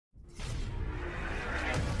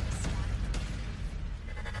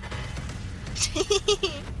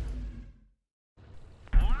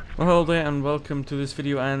Well, hello there and welcome to this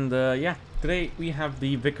video, and yeah, today we have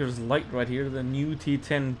the Vickers Light right here, the new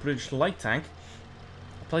T10 British light tank.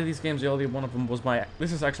 I played these games earlier. One of them was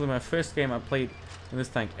this is actually my first game I played in this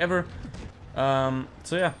tank ever. So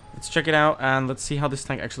yeah, let's check it out and let's see how this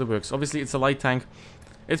tank actually works. Obviously it's a light tank.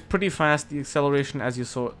 It's pretty fast. The acceleration, as you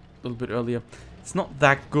saw a little bit earlier, it's not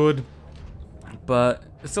that good, but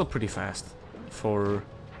it's still pretty fast for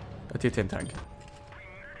a T10 tank.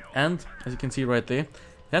 And as you can see right there,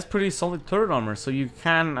 it has pretty solid turret armor, so you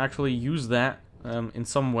can actually use that in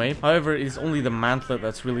some way. However, it's only the mantlet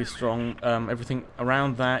that's really strong. Everything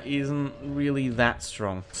around that isn't really that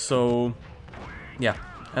strong. So, yeah.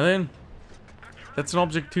 And then, that's an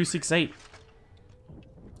Object 268.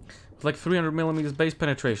 With like 300mm base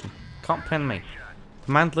penetration. Can't pen me.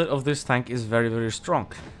 The mantlet of this tank is very, very strong.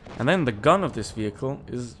 And then the gun of this vehicle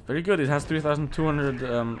is very good. It has 3200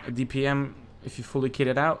 DPM if you fully kit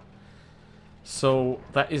it out. So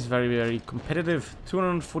that is very, very competitive.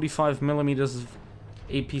 245mm of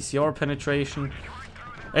APCR penetration.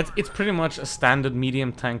 It's pretty much a standard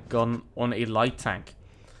medium tank gun on a light tank.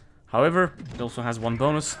 However, it also has one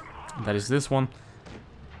bonus, and that is this one.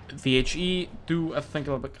 The HE do, I think,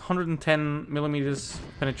 like 110mm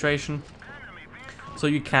penetration. So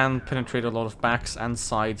you can penetrate a lot of backs and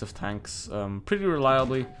sides of tanks pretty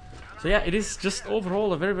reliably. So yeah, it is just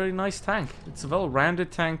overall a very, very nice tank. It's a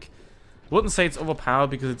well-rounded tank. I wouldn't say it's overpowered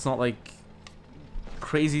because it's not like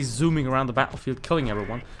crazy zooming around the battlefield killing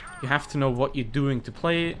everyone. You have to know what you're doing to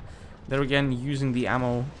play it. There again, using the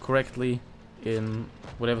ammo correctly in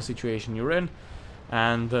whatever situation you're in.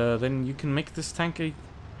 And then you can make this tank a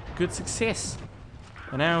good success.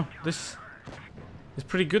 And now, this is a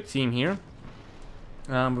pretty good team here.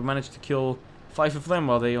 We managed to kill 5 of them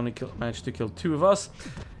while they only managed to kill 2 of us.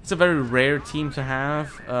 It's a very rare team to have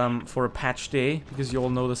for a patch day, because you all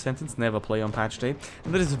know the sentence, never play on patch day.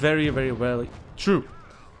 And that is very, very well true.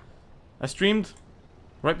 I streamed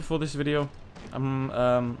right before this video.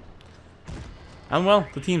 And well,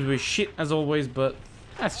 the teams were shit as always, but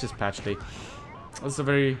that's just patch day. That's a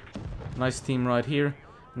very nice team right here.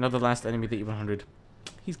 Another last enemy, the E100.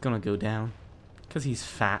 He's gonna go down, because he's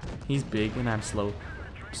fat, he's big, and I'm slow.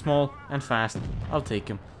 Small and fast. I'll take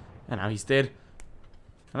him. And now he's dead.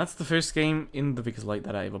 And that's the first game in the Vickers Light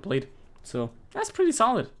that I ever played. So that's pretty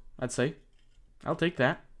solid, I'd say. I'll take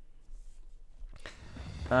that.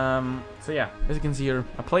 So yeah, as you can see here,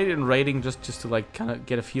 I played it in rating just to like kind of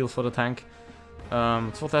get a feel for the tank.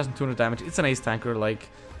 It's 4,200 damage. It's an ace tanker. Like,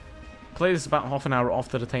 played this about half an hour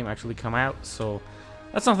after the tank actually come out. So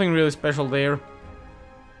that's nothing really special there.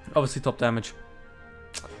 Obviously top damage.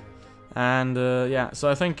 And yeah, so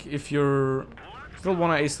I think if you're still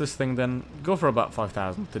want to ace this thing, then go for about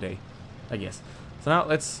 5,000 today, I guess. So now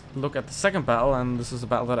let's look at the second battle, and this is a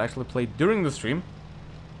battle that I actually played during the stream.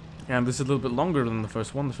 And this is a little bit longer than the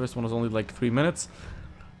first one. The first one was only like 3 minutes.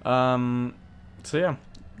 So yeah,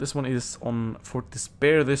 this one is on Fort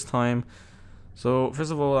Despair this time. So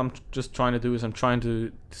first of all, I'm just trying to do is I'm trying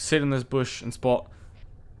to sit in this bush and spot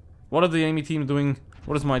what are the enemy team doing,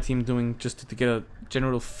 what is my team doing, just to get a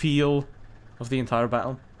general feel of the entire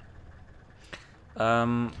battle.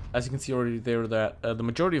 As you can see already there, that the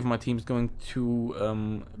majority of my team is going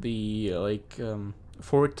to the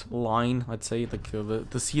fort line, I'd say, like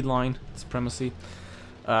the sea line supremacy,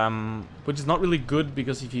 which is not really good,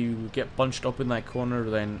 because if you get bunched up in that corner,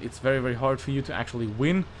 then it's very, very hard for you to actually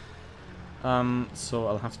win. So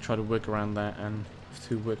I'll have to try to work around that and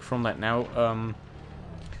to work from that now.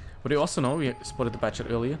 But I also know, we spotted the batch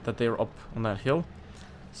earlier, that they're up on that hill.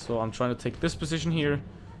 So I'm trying to take this position here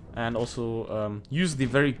and also use the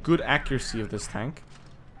very good accuracy of this tank.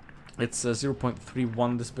 It's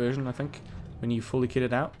 0.31 dispersion, I think, when you fully kit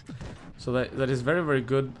it out. So that is very, very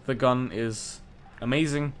good. The gun is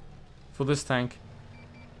amazing for this tank.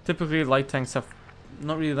 Typically light tanks have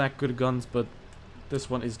not really that good guns, but this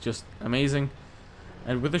one is just amazing.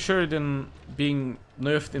 And with the Sheridan being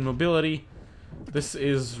nerfed in mobility, this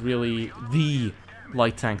is really the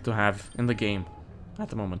light tank to have in the game at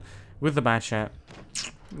the moment. With the Batchat,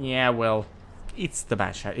 yeah, well, it's the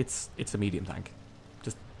Batchat. It's a medium tank.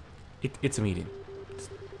 Just it's a medium.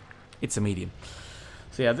 It's a medium.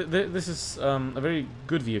 So yeah, this is a very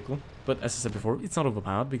good vehicle. But as I said before, it's not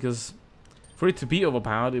overpowered, because for it to be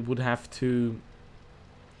overpowered, it would have to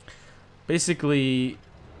basically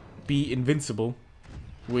be invincible,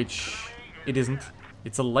 which it isn't.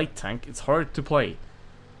 It's a light tank. It's hard to play.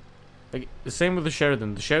 Like, the same with the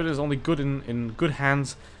Sheridan. The Sheridan is only good in good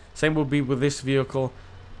hands. Same will be with this vehicle.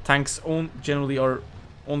 Tanks generally are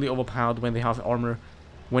only overpowered when they have armor.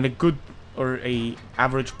 When a good or a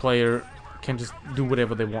average player can just do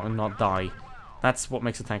whatever they want and not die. That's what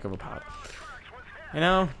makes a tank overpowered. And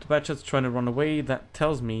now the bad shot's trying to run away. That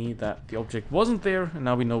tells me that the object wasn't there, and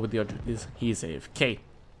now we know what the object is. He is AFK.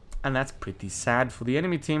 And that's pretty sad for the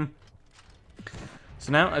enemy team.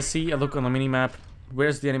 So now I see a look on the minimap.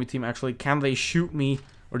 Where's the enemy team actually? Can they shoot me?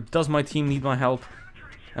 Or does my team need my help?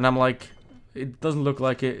 And I'm like, it doesn't look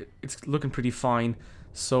like it. It's looking pretty fine.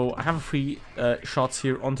 So I have 3 shots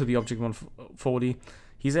here onto the object 140.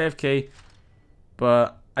 He's AFK.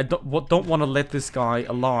 But I don't want to let this guy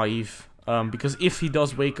alive. Because if he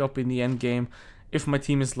does wake up in the end game, if my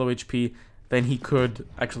team is low HP, then he could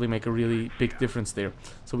actually make a really big difference there.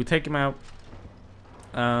 So we take him out.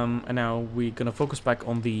 And now we're gonna focus back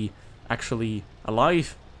on the actually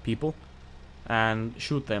alive people and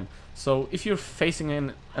shoot them. So if you're facing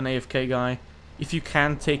an AFK guy, if you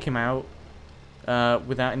can take him out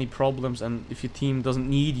without any problems, and if your team doesn't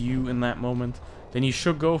need you in that moment, then you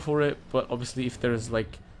should go for it. But obviously if there's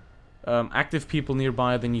like active people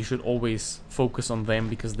nearby, then you should always focus on them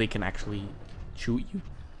because they can actually shoot you.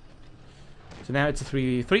 So now it's a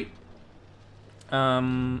 3v3.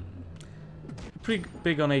 Pretty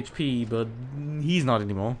big on HP, but he's not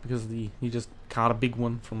anymore because he just caught a big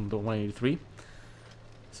one from the 183.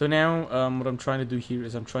 So now what I'm trying to do here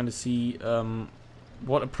is I'm trying to see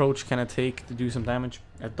what approach can I take to do some damage.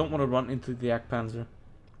 I don't want to run into the Jagdpanzer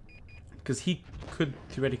because he could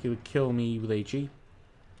theoretically kill me with HE.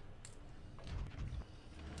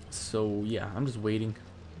 So yeah, I'm just waiting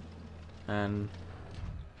and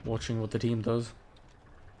watching what the team does.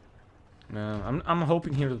 I'm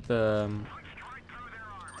hoping here that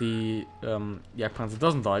the Jagdpanzer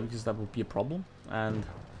doesn't die, because that would be a problem. And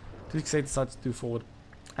 268 decides to do forward.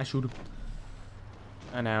 I shoot him.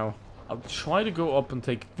 And now I'll try to go up and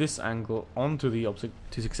take this angle onto the opposite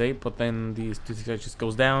 268, but then the 268 just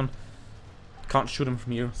goes down. Can't shoot him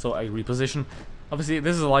from here, so I reposition. Obviously,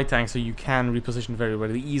 this is a light tank, so you can reposition very,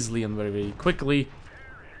 very easily and very, very quickly.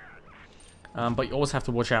 But you always have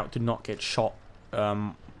to watch out to not get shot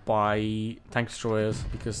by tank destroyers,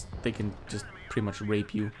 because they can just pretty much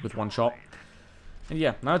rape you with one shot. And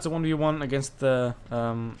yeah, now it's a 1v1 against the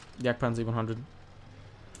Jagdpanzer 100.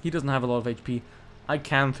 He doesn't have a lot of HP. I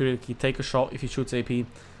can theoretically take a shot if he shoots AP.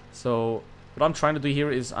 So what I'm trying to do here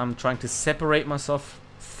is I'm trying to separate myself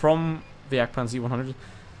from the Jagdpanzer 100.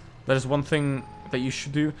 That is one thing that you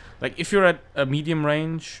should do. Like if you're at a medium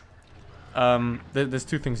range, there's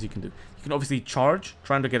 2 things you can do. You can obviously charge,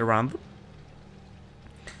 trying to get around them.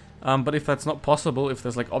 But if that's not possible, if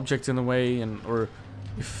there's like objects in the way, or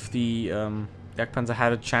if the Jagdpanzer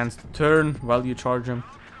had a chance to turn while you charge him,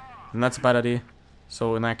 then that's a bad idea.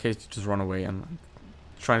 So in that case, you just run away and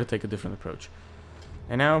try to take a different approach.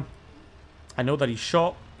 And now I know that he's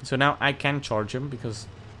shot, so now I can charge him because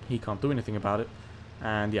he can't do anything about it.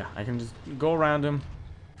 And yeah, I can just go around him,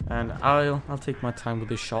 and I'll take my time with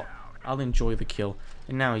this shot. I'll enjoy the kill.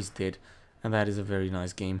 And now he's dead, and that is a very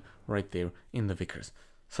nice game right there in the Vickers.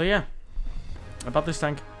 So yeah, about this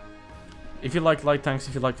tank. If you like light tanks,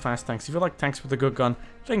 if you like fast tanks, if you like tanks with a good gun,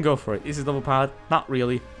 then go for it. Is it double powered? Not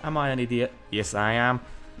really. Am I an idiot? Yes, I am.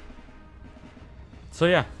 So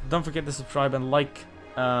yeah, don't forget to subscribe and like.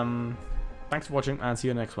 Thanks for watching, and see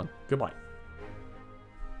you in the next one. Goodbye.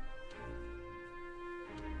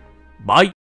 Bye.